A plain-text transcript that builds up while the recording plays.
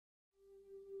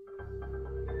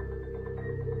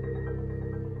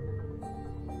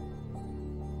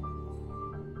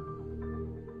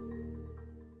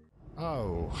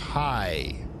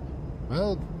hi.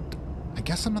 Well, I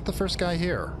guess I'm not the first guy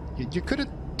here. You could have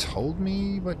told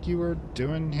me what you were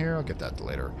doing here. I'll get that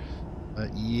later.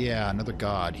 Yeah, another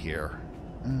god here.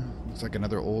 Looks like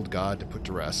another old god to put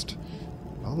to rest.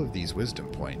 All of these wisdom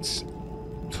points.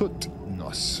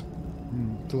 Thutmose.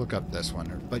 To look up this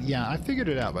one. But yeah, I figured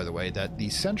it out, by the way, that the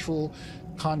central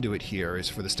conduit here is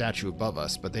for the statue above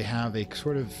us, but they have a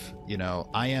sort of, you know,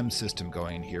 I am system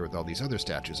going in here with all these other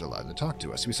statues allowed to talk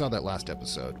to us. We saw that last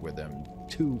episode with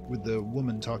with the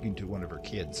woman talking to one of her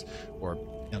kids, or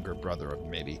younger brother,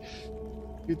 maybe.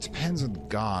 It depends on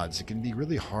gods. It can be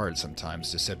really hard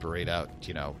sometimes to separate out,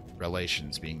 you know,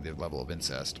 relations being the level of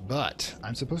incest. But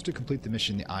I'm supposed to complete the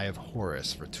mission, the Eye of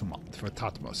Horus, for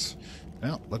Thutmose.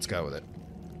 Well, let's go with it.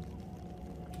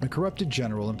 A corrupted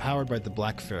general, empowered by the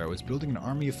Black Pharaoh, is building an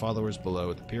army of followers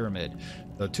below the pyramid.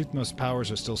 Though Thutmose's powers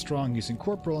are still strong, he's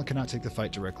incorporeal and cannot take the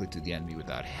fight directly to the enemy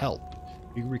without help.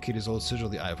 You can recreate his old sigil,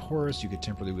 the Eye of Horus. You could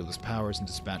temporarily wield his powers and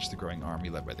dispatch the growing army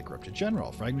led by the corrupted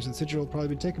general. Fragments of the sigil have probably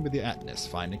been taken by the Atnus.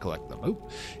 Find and collect them. Oh,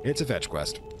 it's a fetch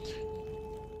quest.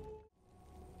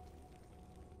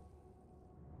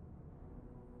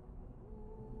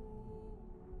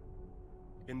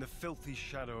 In the filthy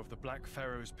shadow of the Black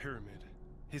Pharaoh's pyramid,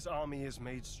 his army is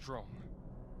made strong.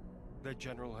 Their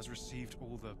general has received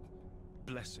all the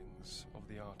blessings of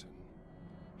the Arten.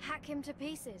 Hack him to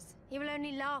pieces. He will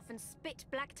only laugh and spit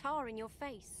black tar in your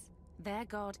face. Their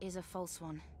god is a false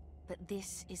one, but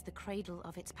this is the cradle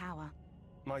of its power.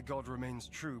 My god remains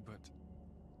true, but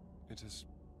it has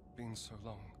been so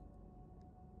long.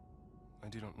 I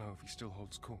do not know if he still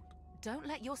holds court. Don't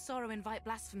let your sorrow invite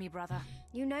blasphemy, brother.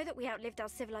 You know that we outlived our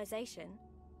civilization.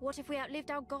 What if we outlived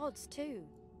our gods, too?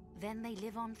 Then they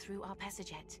live on through our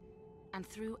Pessaget, and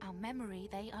through our memory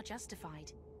they are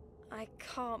justified. I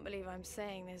can't believe I'm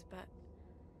saying this, but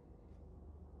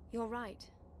you're right.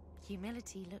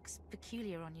 Humility looks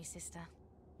peculiar on you, sister.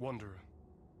 Wanderer,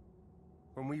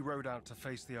 when we rode out to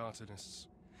face the Artenists,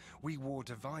 we wore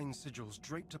divine sigils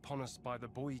draped upon us by the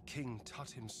boy king Tut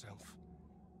himself.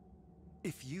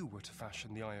 If you were to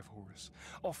fashion the Eye of Horus,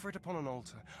 offer it upon an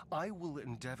altar, I will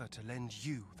endeavor to lend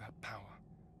you that power.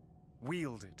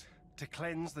 Wield it to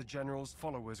cleanse the general's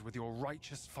followers with your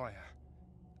righteous fire.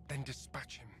 Then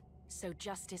dispatch him. So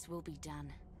justice will be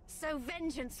done. So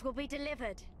vengeance will be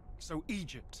delivered. So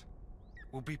Egypt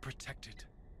will be protected.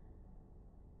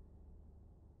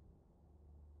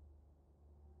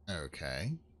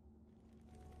 Okay.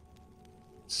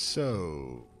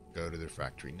 So, go to the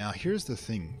factory. Now, here's the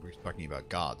thing. We were talking about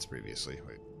gods previously.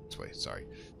 Wait, this way, sorry.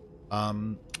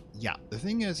 Yeah, the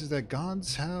thing is that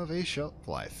gods have a shelf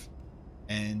life.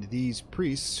 And these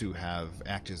priests who have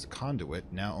acted as a conduit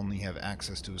now only have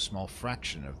access to a small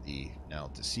fraction of the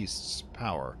now deceased's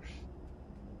power.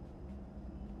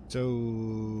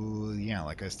 So, yeah,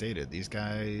 like I stated, these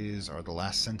guys are the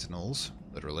last sentinels,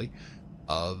 literally,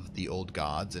 of the old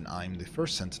gods, and I'm the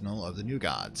first sentinel of the new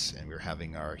gods. And we're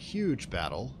having our huge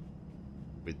battle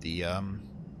with the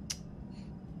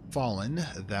fallen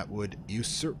that would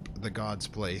usurp the god's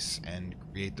place and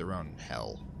create their own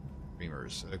hell.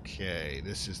 Dreamers. Okay,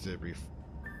 this is the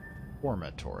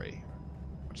reformatory.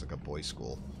 Looks like a boys'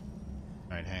 school.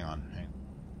 Alright, hang on.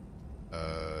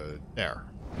 There.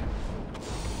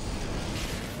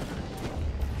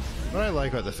 What I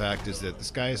like about the fact is that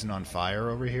this guy isn't on fire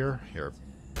over here. Here.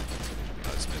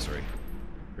 That's misery.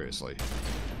 Seriously.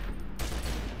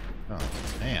 Oh,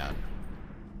 man.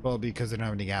 Well, because they don't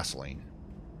have any gasoline.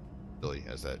 Really,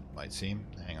 as that might seem.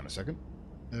 Hang on a second.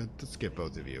 Let's get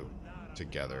both of you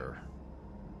together.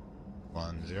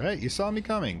 1, 0. Hey, you saw me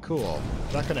coming. Cool.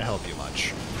 Not gonna help you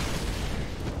much.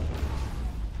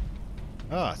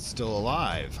 Ah, it's still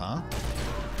alive, huh?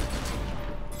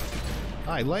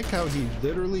 I like how he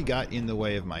literally got in the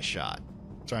way of my shot,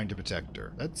 trying to protect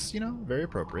her. That's, you know, very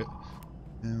appropriate.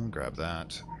 And we'll grab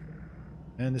that.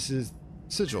 And this is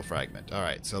sigil fragment.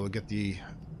 Alright, so we'll get the...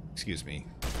 Excuse me.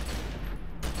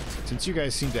 Since you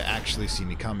guys seem to actually see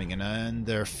me coming, and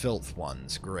they're filth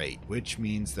ones, great. Which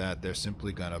means that they're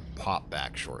simply gonna pop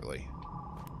back shortly.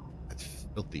 That's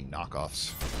filthy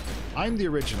knockoffs. I'm the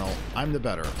original. I'm the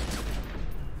better.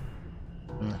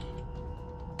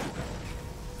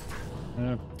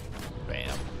 Bam.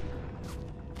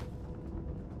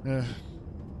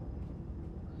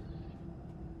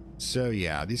 So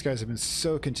yeah, these guys have been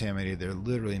so contaminated, they're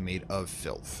literally made of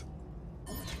filth.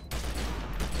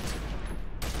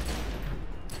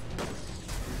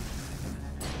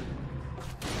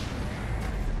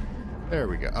 There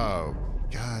we go. Oh,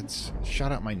 God.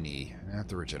 Shot out my knee. I have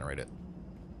to regenerate it.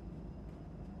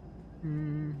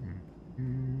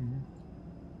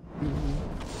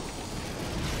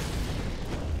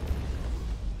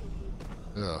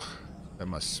 Ugh, that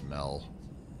must smell.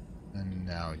 And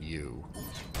now you.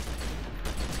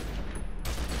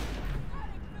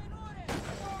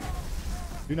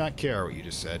 Do not care what you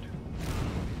just said.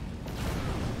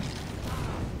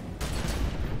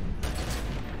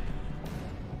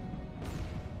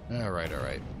 Alright,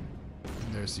 alright.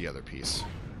 There's the other piece.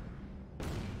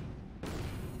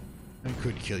 I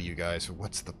could kill you guys, but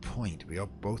what's the point? We all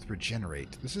both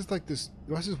regenerate. This is like this.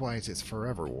 This is why it's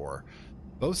forever war.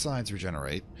 Both sides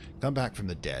regenerate, come back from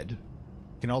the dead,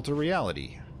 can alter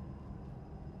reality.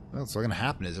 Well, what's going to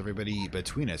happen is everybody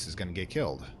between us is going to get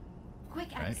killed.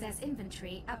 Quick access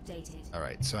inventory updated.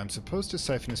 Alright, so I'm supposed to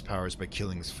siphon his powers by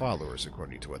killing his followers,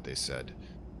 according to what they said.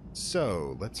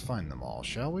 So, let's find them all,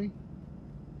 shall we?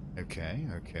 Okay,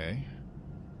 okay.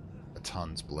 A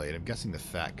Ton's blade. I'm guessing the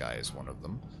fat guy is one of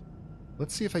them.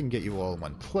 Let's see if I can get you all in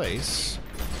one place.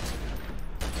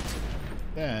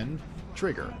 Then,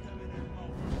 trigger.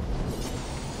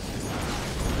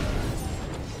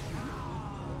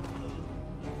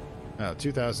 Oh,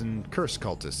 2,000 cursed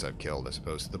cultists I've killed as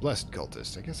opposed to the blessed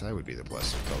cultists. I guess I would be the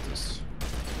blessed cultist.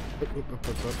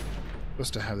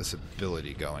 Supposed to have this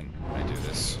ability going when I do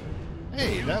this.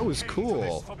 Hey, that was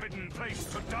cool.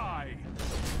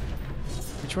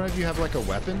 Each one of you have like a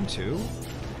weapon too?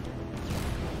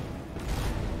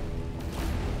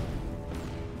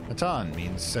 Atan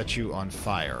means set you on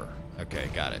fire. Okay,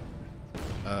 got it.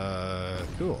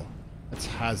 Cool. That's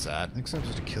Hazat. I think I'm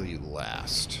supposed to kill you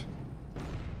last.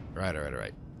 Right, alright,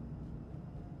 alright.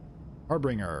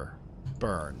 Harbinger.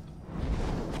 Burn.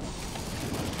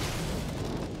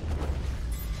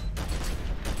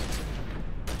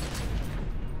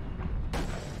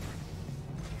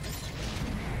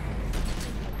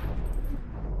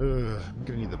 I'm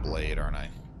gonna need the blade, aren't I?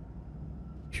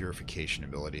 Purification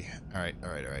ability. Alright,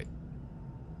 alright, alright.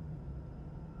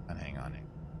 And hang on.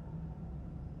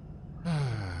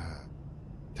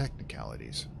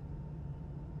 Technicalities.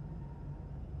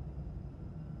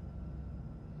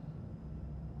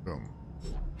 Boom.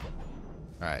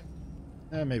 Alright.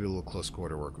 Maybe a little close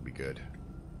quarter work would be good.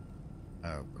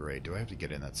 Oh, great. Do I have to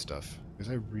get in that stuff?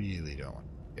 Because I really don't want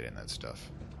to get in that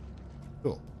stuff.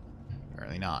 Cool.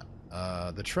 Apparently not.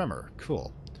 The tremor.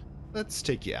 Cool. Let's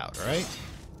take you out, alright?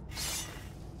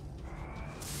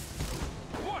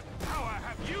 What power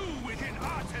have you within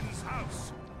Arten's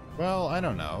house? Well, I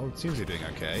don't know. It seems you're doing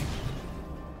okay.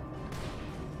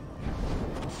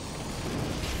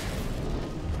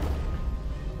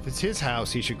 If it's his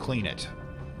house, he should clean it.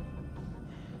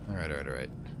 Alright, alright, alright.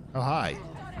 Oh, hi.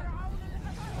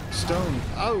 Stone.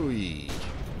 Owie.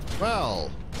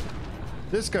 Well,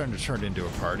 this gun turned into a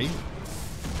party.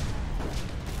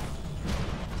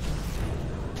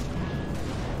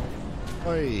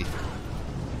 Oi.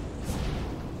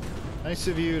 Nice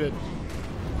of you to...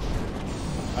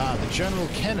 Ah, the general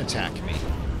can attack me.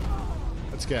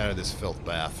 Let's get out of this filth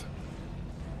bath.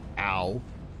 Ow.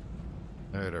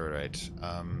 Alright, alright.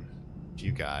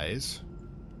 You guys.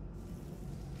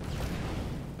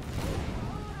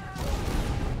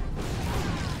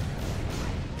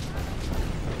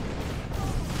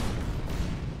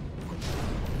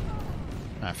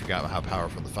 I forgot how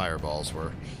powerful the fireballs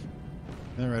were.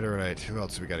 Alright, alright. Who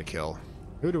else do we gotta kill?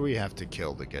 Who do we have to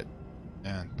kill to get...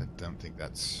 I don't think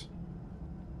that's...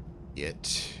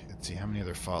 it. Let's see, how many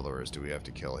other followers do we have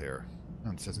to kill here?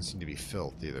 Oh, it doesn't seem to be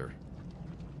filth either.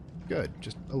 Good.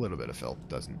 Just a little bit of filth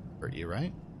doesn't hurt you,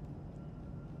 right?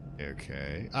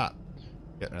 Okay. Ah!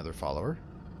 Yet another follower.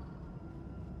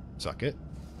 Suck it.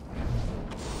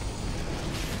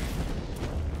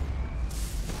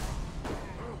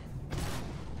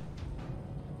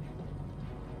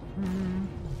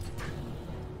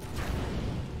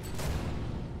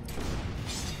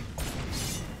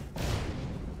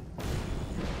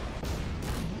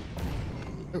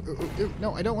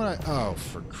 No, I don't want to... Oh,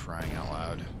 for crying out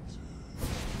loud.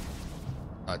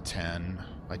 10.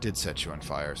 I did set you on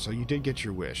fire, so you did get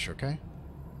your wish, okay?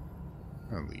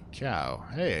 Holy cow.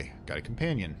 Hey, got a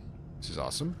companion. This is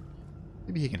awesome.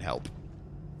 Maybe he can help.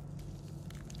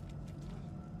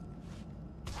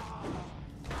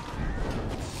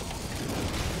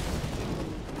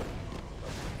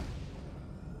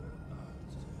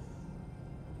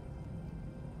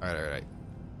 Alright, alright.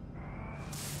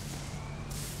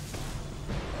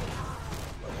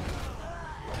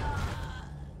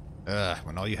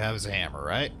 When all you have is a hammer,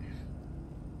 right?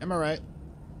 Am I right?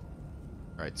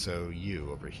 Alright, so you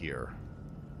over here.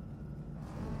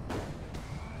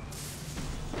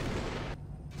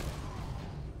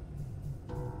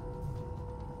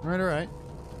 Alright, alright.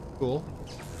 Cool.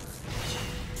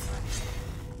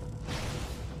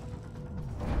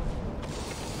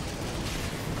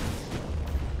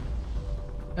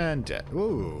 And dead.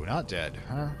 Ooh, not dead,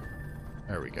 huh?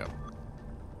 There we go.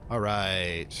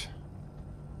 Alright.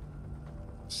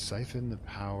 Siphon the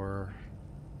power.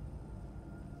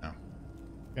 No.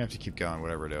 Gonna have to keep going,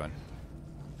 whatever we're doing.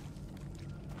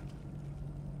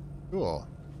 Cool.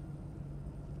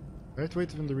 Do I have to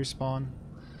wait for them to respawn?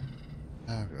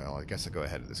 Well, I guess I'll go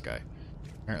ahead of this guy.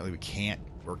 Apparently we can't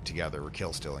work together. We're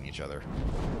kill-stealing each other.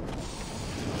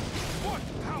 What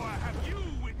power have you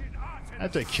within Artemis? I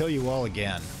have to kill you all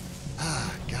again.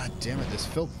 Ah, god damn it. This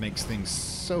filth makes things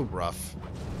so rough.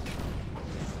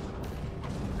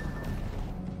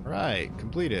 Alright,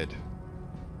 completed.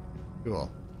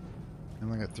 Cool. I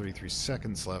only got 33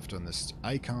 seconds left on this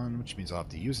icon, which means I'll have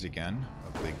to use it again.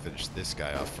 Hopefully I can finish this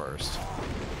guy off first.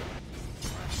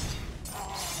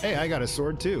 Hey, I got a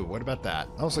sword too. What about that?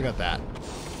 I also got that.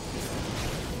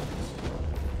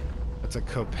 That's a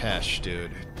Kopesh,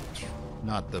 dude.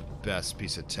 Not the best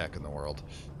piece of tech in the world.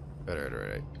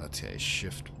 Alright. Let's say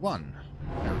shift 1.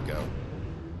 There we go.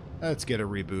 Let's get a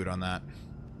reboot on that.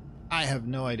 I have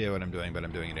no idea what I'm doing, but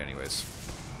I'm doing it anyways.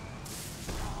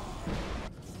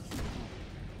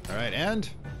 Alright, and...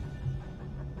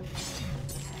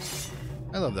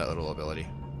 I love that little ability.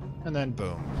 And then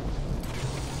boom.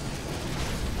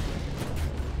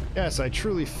 Yes, I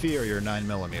truly fear your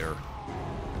 9mm.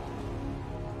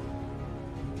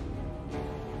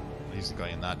 He's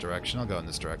going in that direction. I'll go in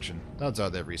this direction. Odds are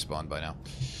they've respawned by now.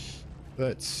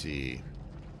 Let's see.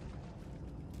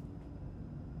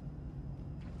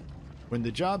 When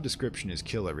the job description is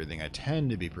kill everything, I tend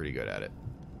to be pretty good at it.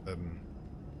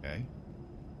 Okay.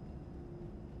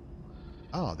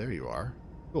 Oh, there you are.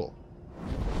 Cool.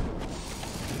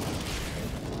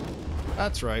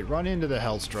 That's right, run into the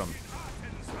Hellstrom.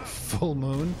 Full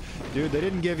moon? Dude, they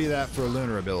didn't give you that for a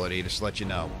lunar ability, just to let you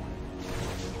know.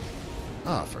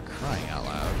 Oh, for crying out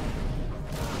loud.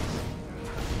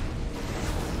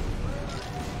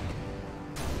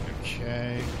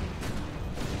 Okay.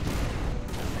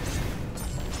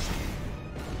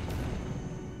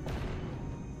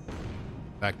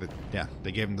 In fact, that yeah,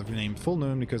 they gave him the name Full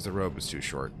Moon because the robe was too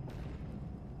short.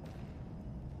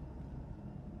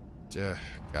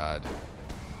 God.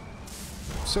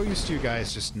 I'm so used to you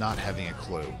guys just not having a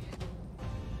clue.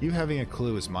 You having a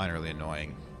clue is minorly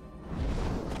annoying.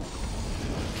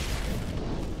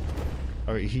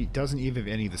 Oh, he doesn't even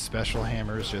have any of the special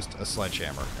hammers, just a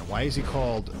sledgehammer. And why is he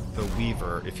called the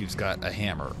Weaver if he's got a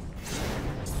hammer?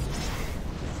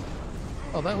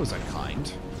 Oh, that was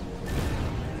unkind.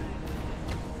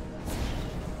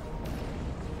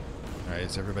 Alright,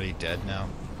 is everybody dead now?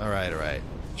 Alright.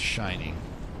 Shining.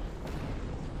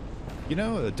 You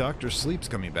know, Dr. Sleep's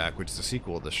coming back, which is the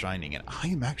sequel to The Shining, and I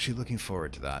am actually looking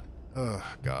forward to that. Oh,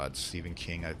 God, Stephen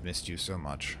King, I've missed you so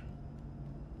much.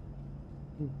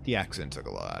 The accent took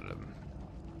a lot out of him.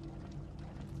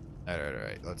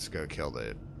 Alright, let's go kill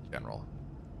the general.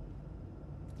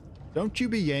 Don't you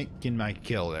be yanking my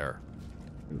kill there.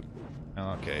 Ooh.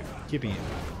 Okay, keeping it.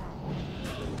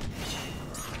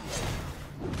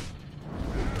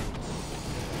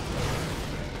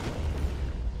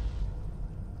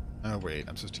 Oh, wait,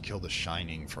 I'm supposed to kill the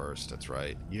Shining first. That's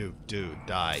right. You, dude,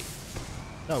 die.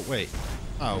 Oh, wait.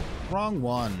 Oh, wrong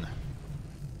one.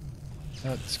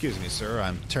 Excuse me, sir.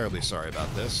 I'm terribly sorry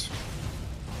about this.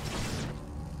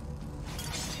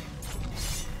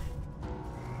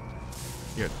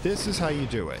 Here, this is how you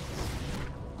do it.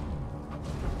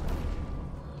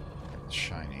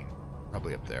 Shining.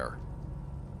 Probably up there.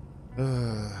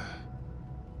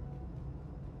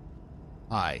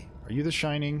 Hi. Are you the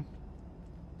Shining?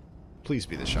 Please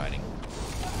be the Shining.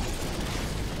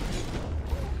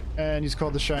 And he's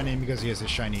called the Shining because he has his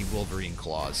shiny Wolverine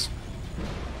claws.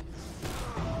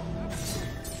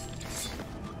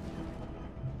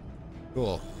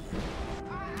 Cool.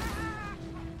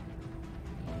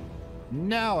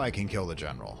 Now I can kill the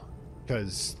general.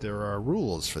 Because there are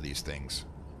rules for these things.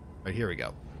 Right, here we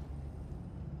go.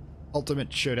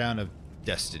 Ultimate Showdown of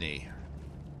Destiny.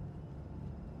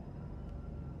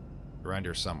 Around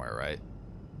here somewhere, right?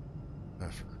 Oh,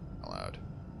 for crying out loud.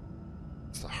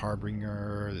 It's the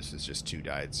Harbinger. This is just two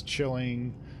dieds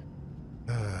chilling.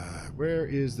 Where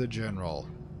is the general?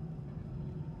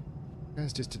 You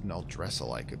guys just didn't all dress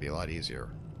alike. It'd be a lot easier.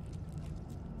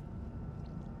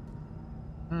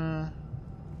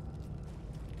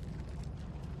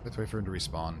 Let's wait for him to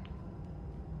respawn.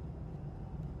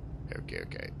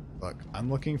 Okay. Look,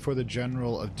 I'm looking for the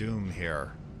General of Doom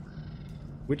here.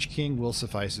 Which king will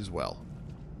suffice as well?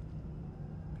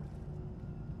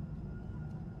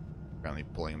 Apparently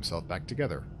pulling himself back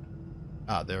together.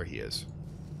 Ah, there he is.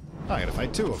 Oh, I gotta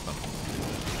fight two of them.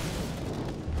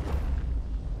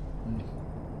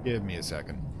 Give me a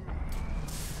second.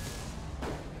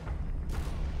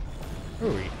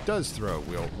 Oh, he does throw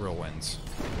whirlwinds.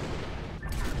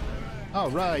 All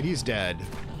right, he's dead.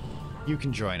 You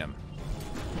can join him.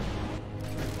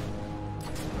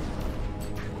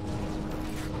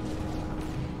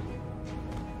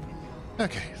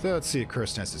 Okay, so let's see what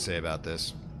Kirsten has to say about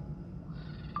this.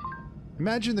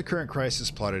 Imagine the current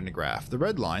crisis plotted in a graph. The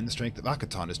red line, the strength of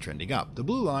Akaton, is trending up. The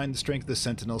blue line, the strength of the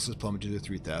Sentinels, has plummeted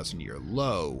to a 3,000-year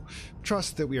low.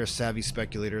 Trust that we are savvy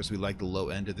speculators. We like the low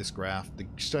end of this graph.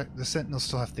 The Sentinels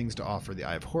still have things to offer. The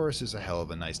Eye of Horus is a hell of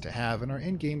a nice to have, and our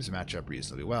end games match up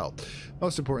reasonably well.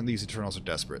 Most important, these Eternals are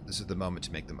desperate. This is the moment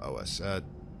to make them owe us.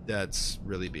 That's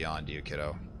really beyond you,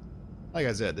 kiddo. Like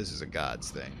I said, this is a God's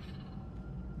thing.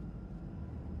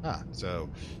 So,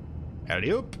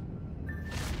 alley-oop.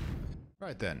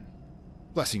 Right then.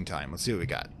 Blessing time. Let's see what we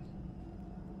got.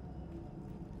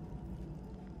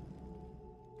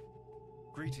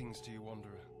 Greetings to you,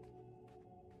 Wanderer.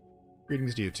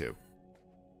 Greetings to you too.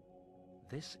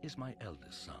 This is my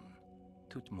eldest son,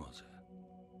 Thutmose.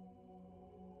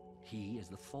 He is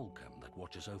the Falcon that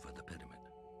watches over the pyramid.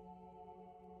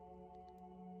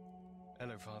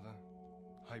 Hello, Father.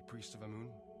 High Priest of Amun.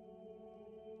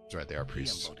 That's right, they are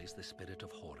priests. He embodies the spirit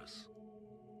of Horus.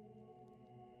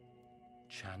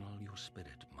 Channel your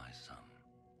spirit, my son.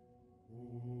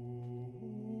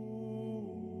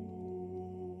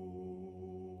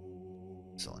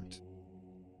 Excellent.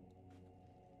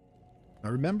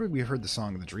 Now remember, we heard the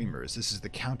Song of the Dreamers. This is the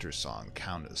counter song,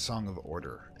 Song of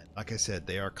Order. And like I said,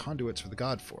 they are conduits for the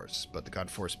God Force, but the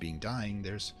God Force being dying,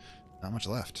 there's not much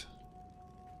left.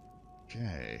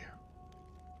 Okay.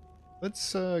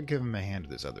 Let's give him a hand to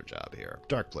this other job here.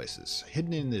 Dark places.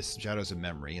 Hidden in the shadows of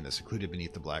memory and secluded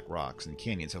beneath the black rocks and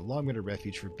canyons have long been a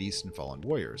refuge for beasts and fallen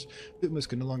warriors. Thutmose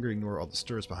can no longer ignore all the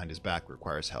stirs behind his back,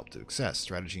 requires help to access.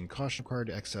 Strategy and caution required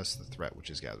to access the threat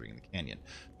which is gathering in the canyon.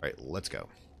 Alright, let's go.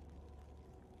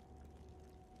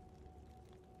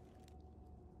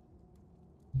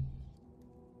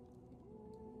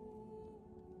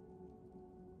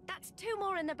 That's 2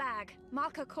 more in the bag.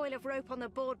 Mark a coil of rope on the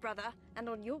board, brother, and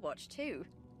on your watch too.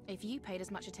 If you paid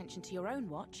as much attention to your own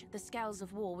watch, the scales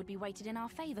of war would be weighted in our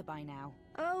favor by now.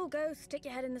 Oh, go stick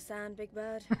your head in the sand, big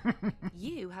bird.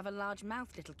 You have a large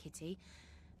mouth, little kitty,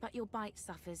 but your bite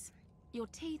suffers. Your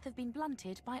teeth have been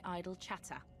blunted by idle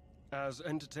chatter. As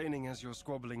entertaining as your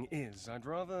squabbling is, I'd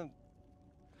rather...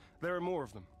 There are more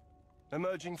of them,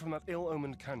 emerging from that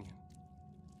ill-omened canyon.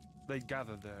 They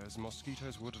gathered there as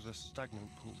mosquitoes would at a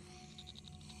stagnant pool.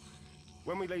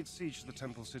 When we laid siege to the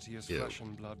temple city as flesh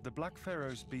and blood, the Black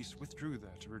Pharaoh's beasts withdrew there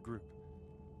to regroup.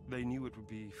 They knew it would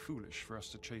be foolish for us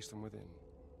to chase them within.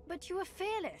 But you were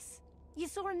fearless. You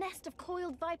saw a nest of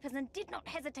coiled vipers and did not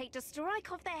hesitate to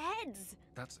strike off their heads.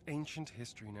 That's ancient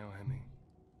history now, Hemi,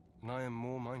 and I am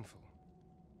more mindful.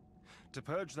 To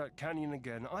purge that canyon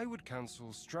again, I would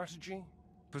counsel strategy,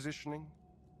 positioning,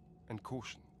 and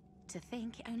caution. To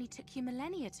think it only took you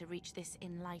millennia to reach this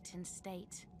enlightened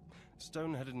state.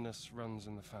 Stoneheadedness runs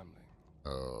in the family.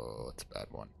 Oh, that's a bad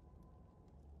one.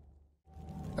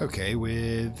 Okay,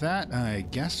 with that, I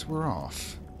guess we're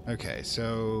off. Okay,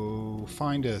 so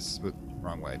find us...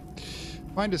 Wrong way.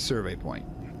 Find a survey point.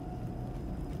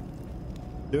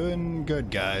 Doing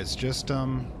good, guys. Just,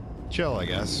 chill, I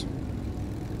guess.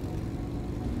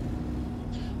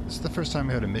 This is the first time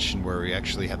we had a mission where we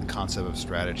actually had the concept of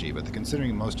strategy, but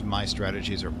considering most of my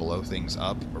strategies are blow things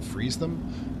up or freeze them,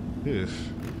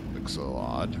 looks so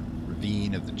odd.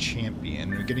 Ravine of the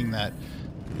Champion. We're getting that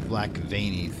black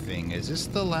veiny thing. Is this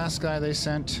the last guy they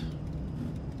sent?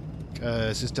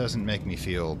 Because this doesn't make me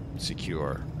feel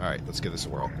secure. Alright, let's give this a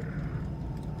whirl.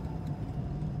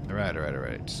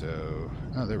 Alright. So,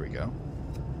 oh, there we go.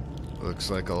 Looks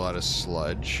like a lot of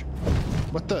sludge.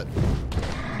 What the?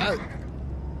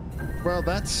 Well,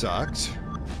 that sucked.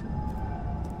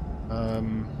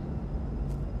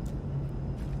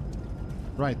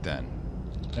 Right then.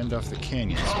 End off the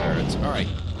canyon spirits. Alright.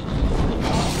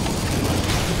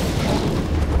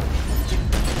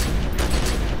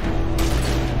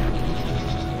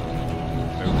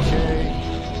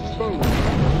 Okay. Boom.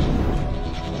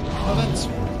 Oh, that's...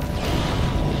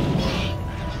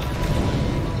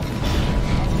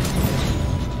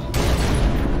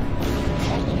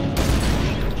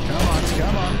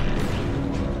 Come on.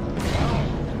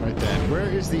 Right then. Where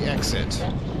is the exit?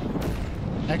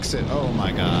 Exit. Oh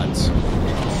my god.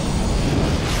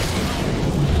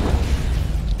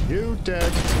 You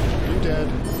dead. You dead.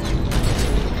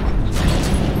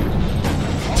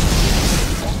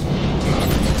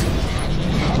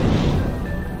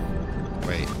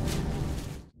 Wait.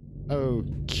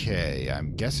 Okay.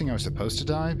 I'm guessing I was supposed to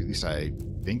die. At least I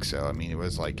think so. I mean, it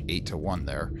was like 8-1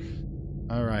 there.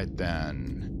 Alright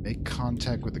then. Make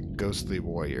contact with a ghostly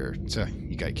warrior. So,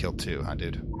 you got killed too, huh,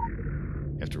 dude?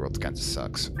 Afterworld kinda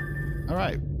sucks.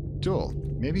 Alright, Duel.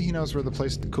 Maybe he knows where the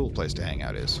cool place to hang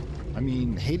out is. I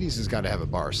mean, Hades has got to have a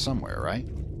bar somewhere, right?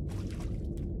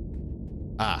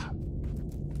 Ah.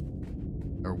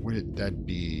 Or would that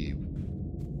be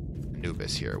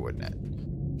Anubis here, wouldn't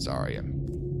it? Sorry,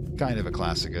 I'm kind of a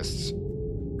classicist.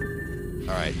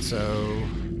 Alright, so...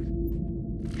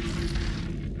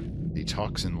 the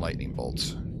toxin lightning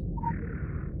bolts.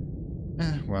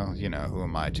 Well, you know, who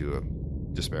am I to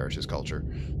disparage his culture?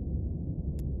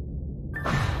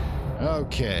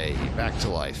 Okay, back to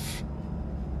life.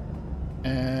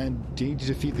 And you need to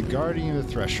defeat the Guardian of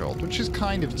the Threshold, which is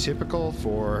kind of typical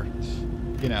for,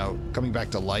 you know, coming back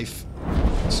to life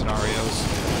scenarios.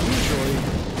 Usually,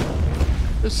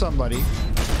 there's somebody,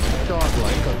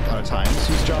 dog-like a lot of times,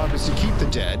 whose job is to keep the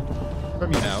dead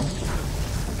from, you know,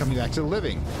 coming back to the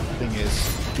living. The thing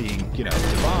is, being, you know,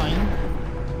 divine.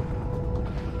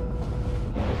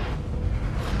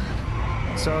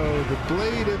 So, the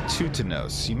Blade of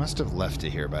Thutmose. You must have left it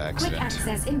here by accident. Quick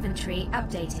access inventory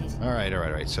updated.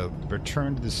 Alright. So,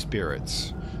 return to the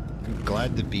spirits. I'm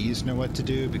glad the bees know what to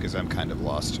do, because I'm kind of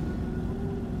lost.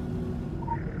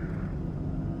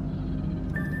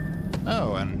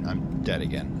 Oh, and I'm dead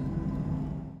again.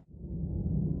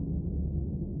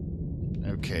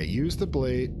 Okay, use the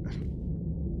blade.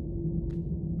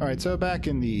 Alright, so back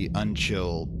in the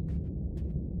unchill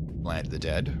Land of the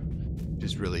Dead, which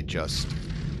is really just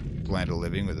Land of the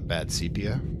Living with a bad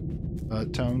sepia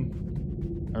tone.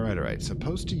 Alright.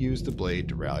 Supposed to use the blade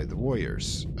to rally the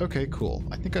warriors. Okay, cool.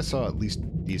 I think I saw at least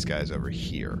these guys over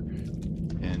here.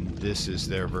 And this is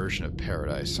their version of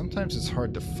paradise. Sometimes it's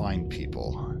hard to find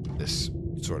people. This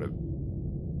sort of...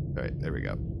 Alright, there we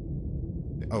go.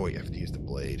 Oh, we have to use the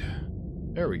blade.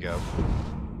 There we go.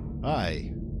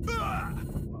 Hi.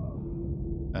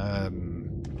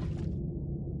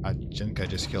 I think I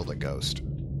just killed a ghost.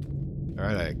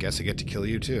 Alright, I guess I get to kill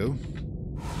you too.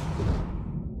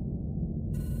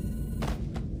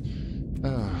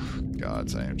 Oh,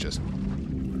 gods, I am just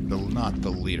not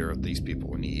the leader of these people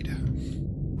we need.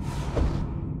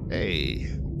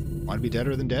 Hey, want to be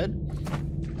deader than dead?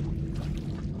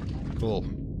 Cool.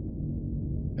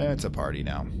 It's a party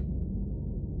now.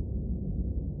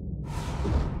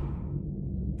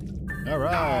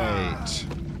 Alright.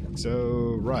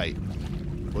 So, right.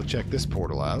 We'll check this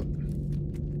portal out.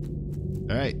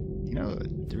 Alright. You know, I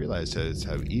realized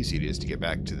how easy it is to get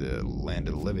back to the Land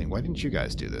of the Living. Why didn't you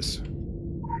guys do this?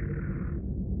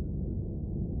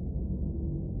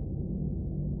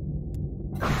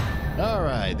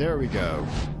 Alright, there we go.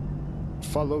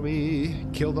 Follow me.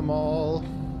 Kill them all.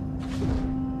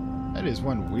 That is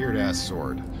one weird-ass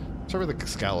sword. Sort of like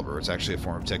Excalibur. It's actually a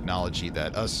form of technology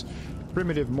that us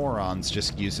primitive morons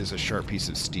just use as a sharp piece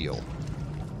of steel.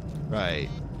 Right.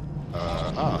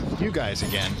 You guys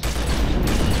again.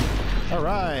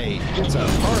 Alright, it's a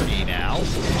party now.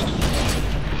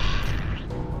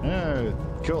 Oh,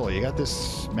 cool. You got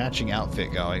this matching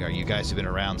outfit going. Or you guys have been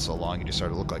around so long, you just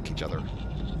started to look like each other.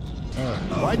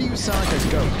 Why do you sound like a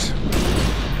goat?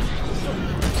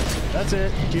 That's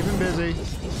it. Keep him busy.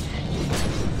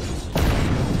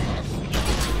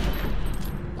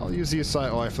 I'll use the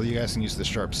assault rifle. You guys can use the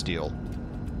sharp steel.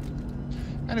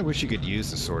 I kinda wish you could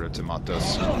use the sword of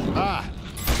Thutmose. Ah!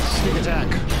 Sneak attack.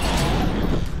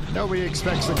 Nobody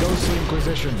expects the ghostly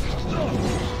inquisition.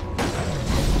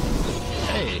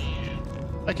 Hey,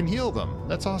 I can heal them.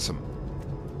 That's awesome.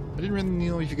 I didn't really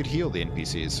know if you could heal the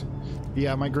NPCs.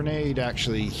 Yeah, my grenade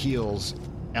actually heals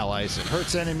allies. It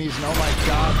hurts enemies, and oh my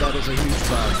god, that is a huge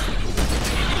bug.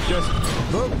 Just,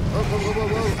 whoa.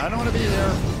 I don't want to be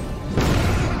there.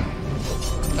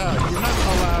 You're not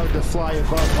allowed to fly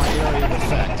above my area of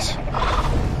effect.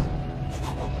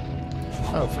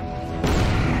 Oh, for...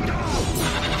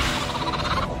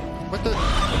 What the...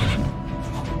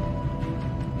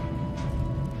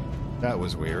 That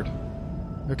was weird.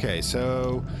 Okay,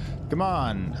 so... Come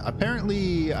on.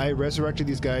 Apparently, I resurrected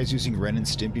these guys using Ren and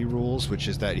Stimpy rules, which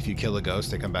is that if you kill a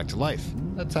ghost, they come back to life.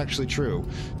 That's actually true.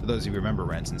 For those of you who remember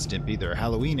Ren and Stimpy, their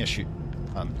Halloween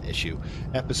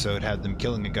episode had them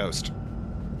killing a ghost.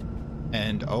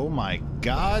 And oh my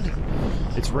god,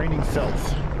 it's raining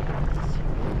filth.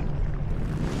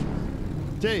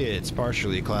 Today it's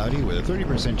partially cloudy with a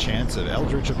 30% chance of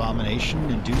eldritch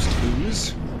abomination-induced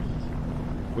ooze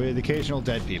with occasional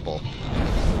dead people.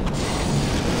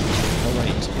 Oh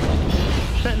wait,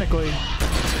 technically,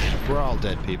 we're all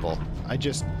dead people. I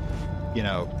just, you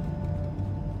know,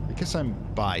 I guess I'm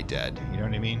bi-dead, you know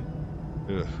what I mean?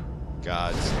 Ugh,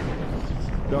 gods.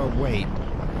 Oh wait,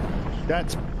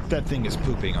 that thing is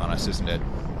pooping on us, isn't it?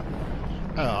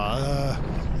 I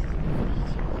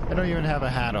don't even have a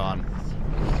hat on.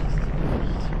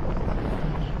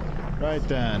 Right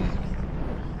then.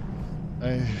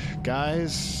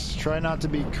 Guys, try not to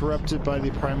be corrupted by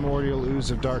the primordial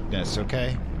ooze of darkness,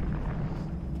 okay?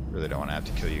 Really don't want to have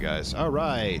to kill you guys.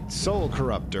 Alright, Soul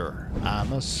Corruptor.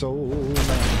 I'm a soul man.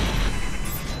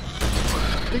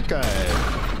 I think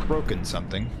I've broken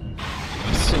something.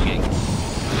 I'm singing.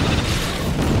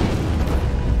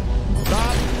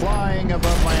 Stop flying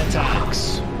above my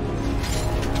attacks.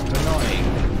 It's annoying.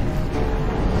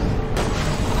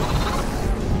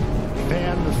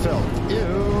 Ban the filth.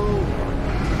 Ew.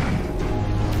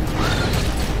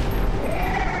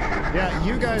 Yeah,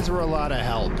 you guys were a lot of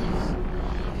help.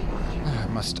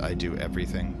 Must I do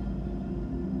everything?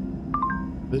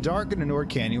 The dark in Anor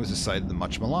Canyon was the site of the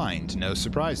much maligned. No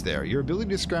surprise there. Your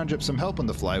ability to scrounge up some help on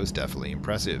the fly was definitely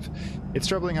impressive. It's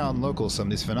troubling how unlocal some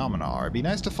of these phenomena are. It'd be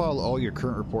nice to file all your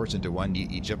current reports into one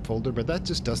neat Egypt folder, but that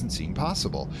just doesn't seem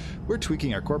possible. We're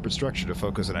tweaking our corporate structure to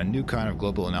focus on a new kind of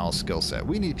global analysis skill set.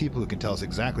 We need people who can tell us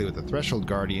exactly what the threshold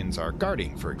guardians are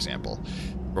guarding, for example.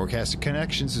 Broadcasting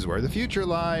connections is where the future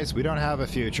lies. We don't have a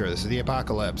future. This is the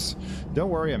apocalypse. Don't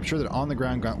worry, I'm sure that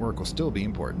on-the-ground grunt work will still be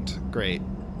important. Great.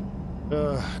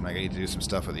 And I need to do some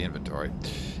stuff with the inventory.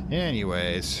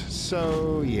 Anyways,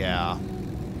 so yeah.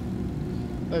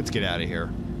 Let's get out of here.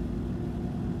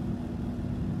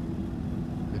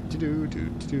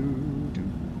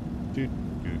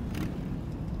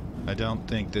 I don't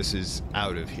think this is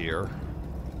out of here.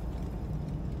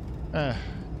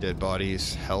 Dead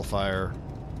bodies, hellfire.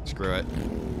 Screw it.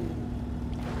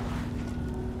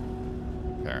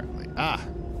 Apparently. Ah!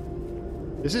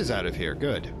 This is out of here.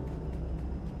 Good.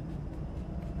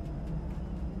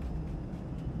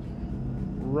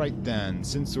 Right then,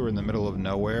 since we're in the middle of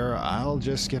nowhere, I'll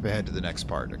just skip ahead to the next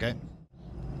part, okay?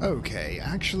 Okay,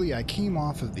 actually I came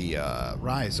off of the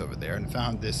rise over there and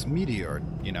found this meteor,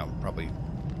 you know, probably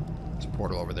it's a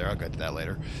portal over there, I'll get to that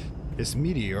later. This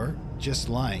meteor just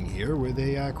lying here with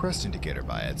a crest indicator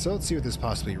by it, so let's see what this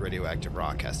possibly radioactive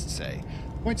rock has to say.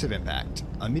 Points of impact.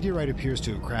 A meteorite appears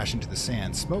to have crashed into the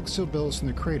sand. Smoke still billows from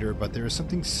the crater, but there is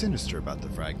something sinister about the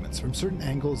fragments. From certain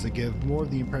angles, they give more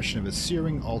of the impression of a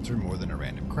searing altar more than a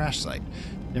random crash site.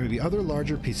 There may be other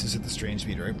larger pieces of the strange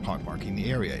meteorite pockmarking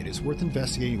the area. It is worth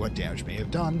investigating what damage may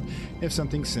have done if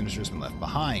something sinister has been left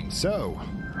behind. So,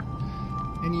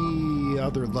 any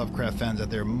other Lovecraft fans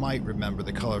out there might remember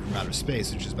The Color from Outer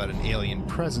Space, which is about an alien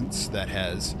presence that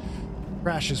has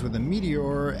crashes with a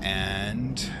meteor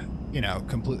and, you know,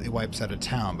 completely wipes out a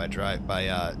town by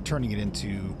turning it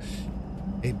into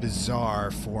a bizarre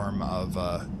form of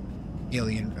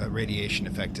alien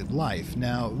radiation-affected life.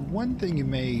 Now, one thing you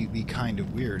may be kind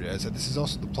of weird is that this is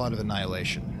also the plot of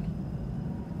Annihilation,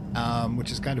 which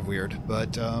is kind of weird,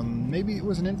 but maybe it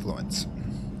was an influence.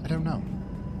 I don't know.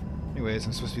 Anyways,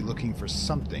 I'm supposed to be looking for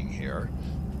something here.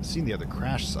 I've seen the other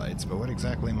crash sites, but what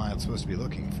exactly am I supposed to be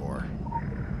looking for?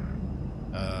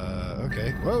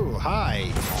 Okay. Whoa,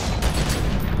 hi!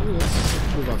 Ooh,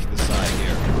 let's move off to the side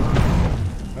here.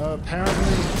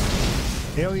 Apparently,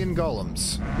 alien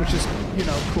golems, which is, you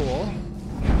know, cool.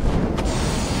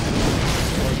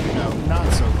 Or, you know,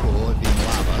 not so cool, it being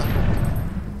lava.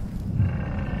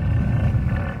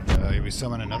 Did we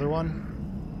summon another one?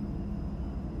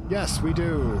 Yes, we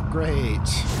do. Great.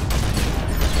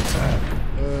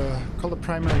 Called a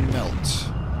primary melt.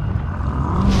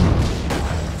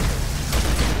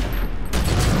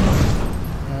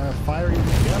 Fire,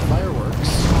 yeah, fireworks.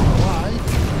 I don't know why,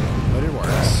 but it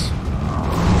works.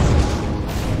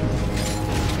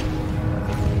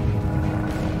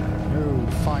 Oh,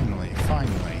 finally.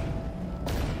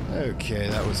 Okay,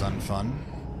 that was unfun.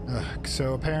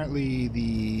 So apparently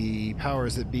the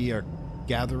powers that be are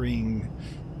gathering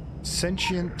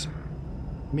sentient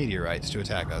meteorites to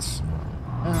attack us.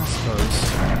 I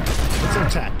suppose. It's their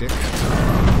tactic.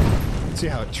 Let's see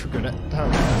how it triggered it.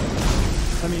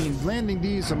 I mean, landing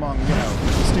these among, you know,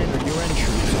 standard UN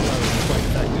troops is probably quite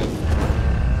effective.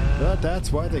 But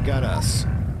that's why they got us.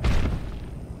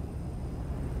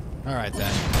 Alright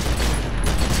then.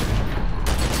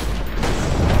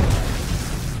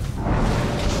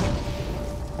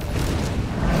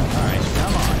 Alright,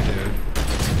 come on, dude.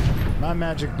 My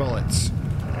magic bullets.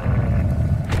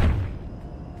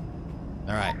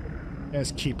 Alright.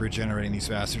 Let's keep regenerating these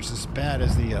bastards as bad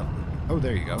as the, oh,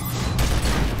 there you go.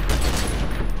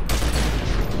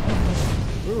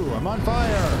 Ooh, I'm on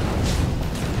fire!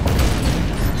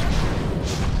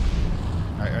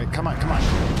 Alright, come on.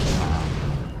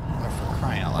 Oh, for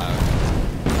crying out loud.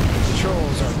 The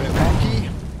trolls are a bit wonky.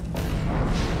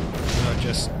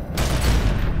 Just...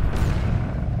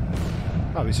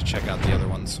 probably should check out the other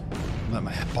ones. Let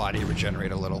my body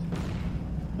regenerate a little.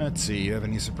 Let's see, you have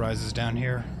any surprises down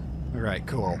here? Alright,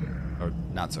 cool. Or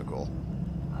not so cool.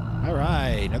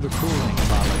 Alright, another cooling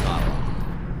bottle.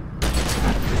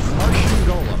 Martian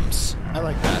golems. I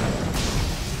like that.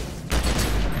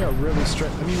 They're really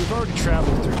straight. I mean, we've already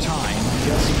traveled through time. I'm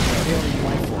guessing alien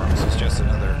life forms is just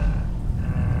another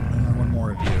one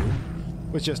more of you.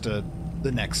 Was just the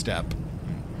next step.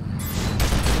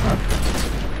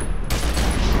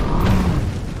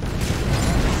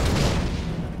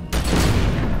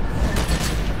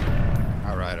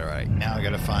 Alright. Now I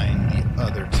gotta find the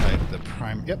other type, the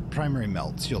primary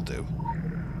melts. You'll do.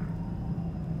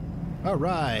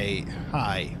 Alright.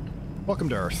 Hi. Welcome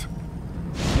to Earth.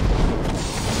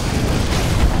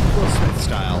 Will Smith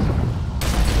style.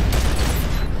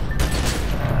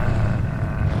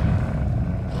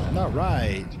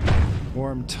 Alright.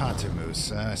 Warm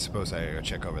Thutmose. I suppose I gotta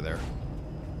check over there.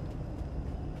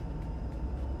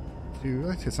 Dude,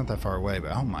 it's not that far away,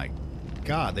 but oh my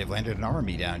god, they've landed an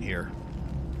army down here.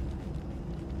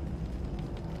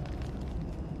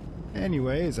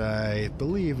 Anyways, I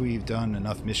believe we've done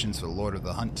enough missions for the Lord of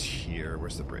the Hunt here.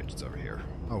 Where's the bridge? It's over here.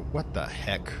 Oh, what the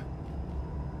heck?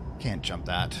 Can't jump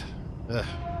that. Ugh.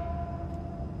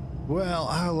 Well,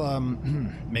 I'll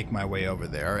make my way over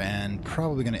there, and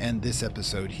probably going to end this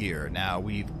episode here. Now,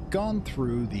 we've gone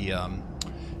through the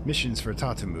missions for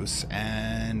Thutmose,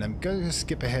 and I'm going to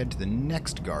skip ahead to the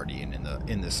next Guardian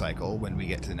in the cycle when we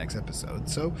get to the next episode.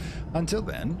 So, until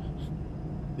then,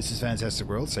 this is Fantastic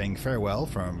World saying farewell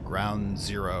from Ground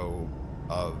Zero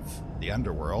of the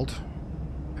Underworld.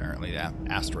 Apparently,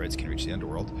 asteroids can reach the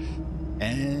Underworld.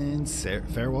 And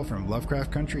farewell from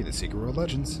Lovecraft Country, the Secret World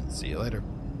Legends. See you later.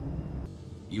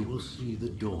 You will see the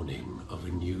dawning of a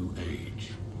new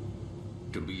age.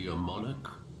 To be a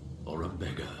monarch or a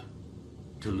beggar.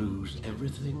 To lose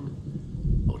everything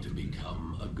or to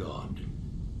become a god.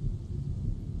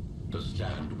 To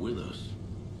stand with us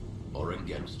or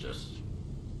against us.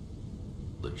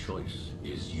 The choice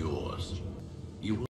is yours. You will